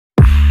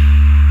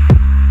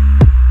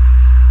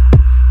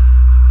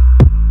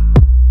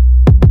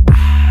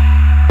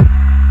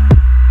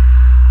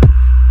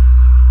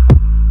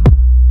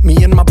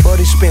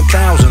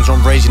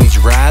on raising these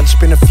rides.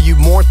 Spent a few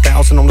more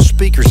thousand on the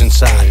speakers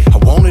inside. I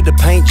wanted a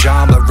paint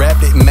job, I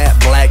wrapped it in matte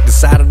black.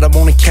 Decided I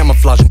wanted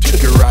camouflage and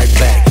took it right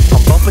back.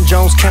 I'm bumping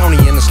Jones County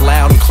and it's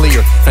loud and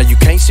clear. Now you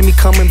can't see me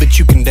coming, but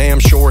you can damn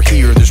sure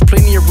hear. There's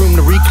plenty of room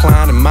to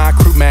recline in my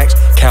crew max.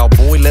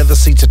 Cowboy leather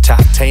seats, a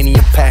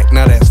titanium pack.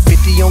 Now that's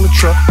 50 on the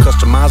truck,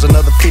 customize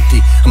another 50.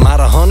 I'm out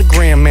 100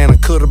 grand, man, I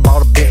could've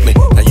bought a Bentley.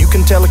 Now you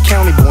can tell a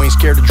county boy ain't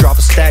scared to drop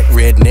a stack.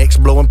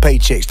 Rednecks blowing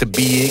paychecks to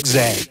be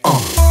exact.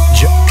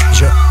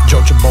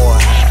 Georgia boy,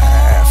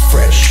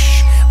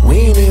 fresh. We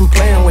ain't even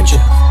playing with you.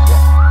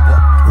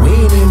 We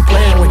ain't even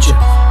playing with you.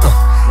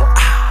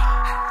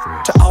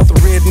 To all the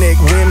redneck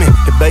women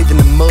that bathe in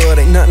the mud,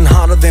 ain't nothing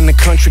hotter than a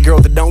country girl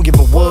that don't give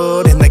a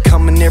word. And they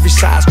come in every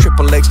size,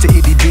 triple X to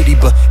itty bitty,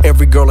 but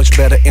every girl looks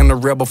better in a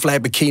rebel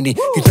flag bikini.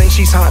 You think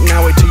she's hot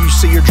now, wait till you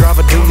see her drive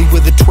a dually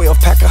with a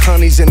 12-pack of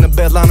honeys in a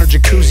bedliner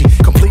jacuzzi,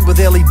 complete with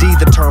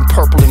LED that turn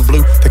purple and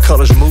blue. The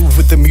colors move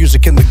with the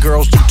music and the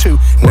girls do too.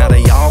 Now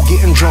they all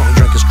getting drunk,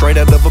 drinking straight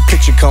out of a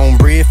pitcher.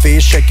 Cornbread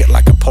fish, shake it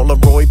like a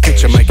Polaroid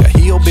picture. Make a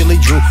hillbilly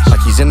drool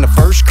like he's in the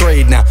first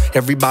grade. Now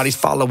everybody's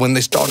following, they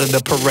started a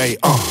parade.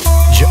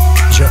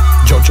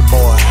 Georgia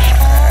boy,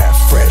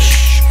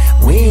 fresh.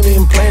 We ain't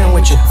even playing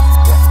with you.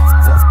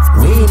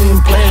 We ain't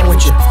even playing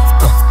with you.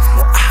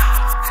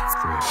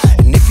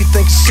 And if you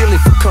think it's silly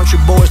for country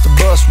boys to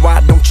bust, why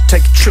don't you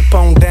take a trip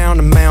on down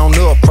and mount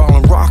up?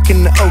 Crawling rock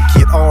in the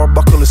Okie at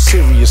Arbuckle is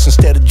serious.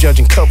 Instead of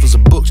judging covers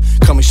of books,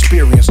 come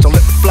experience. Don't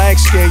let the flag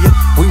scare you.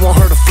 We want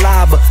her to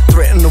fly, but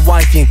threaten the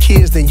wifey and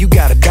kids, then you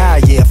gotta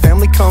die. Yeah,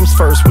 family comes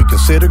first. We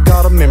consider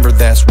God a member.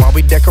 That's why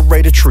we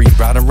decorate a tree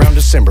right around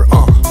December.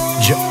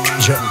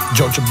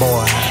 Georgia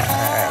boy,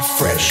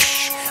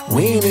 fresh.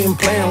 We ain't even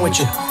playing with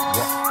you.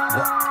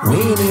 We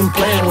ain't even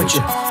playing with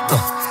you.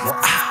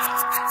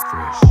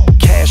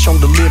 Cash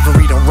on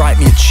delivery, don't write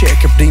me a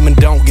check. If Demun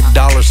don't get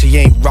dollars, he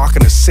ain't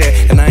rocking a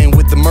set. And I ain't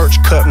with the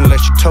merch cut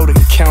unless you told it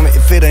and count it.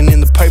 If it ain't in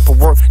the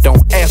paperwork,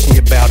 don't ask me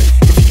about it.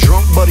 If your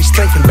drunk buddy's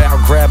thinking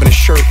about grabbing a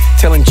shirt,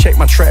 tell him check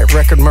my track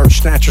record, merch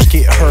snatchers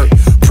get hurt.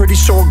 Pretty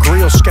sore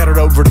grills scattered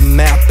over the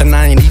map, and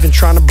I ain't even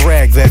trying to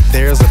brag, that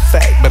there's a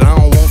fact. But I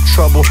don't want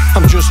trouble,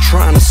 I'm just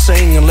trying to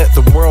sing and let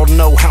the world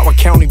know how a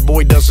county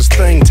boy does his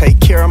thing. Take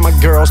care of my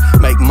girls,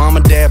 make mom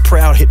and dad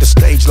proud, hit the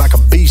stage like a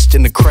beast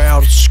and the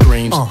crowd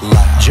screams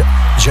loud.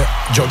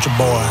 Georgia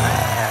boy,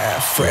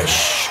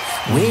 fresh.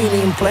 We ain't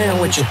even playing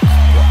with you.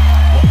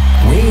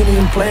 We ain't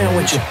even playing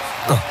with you.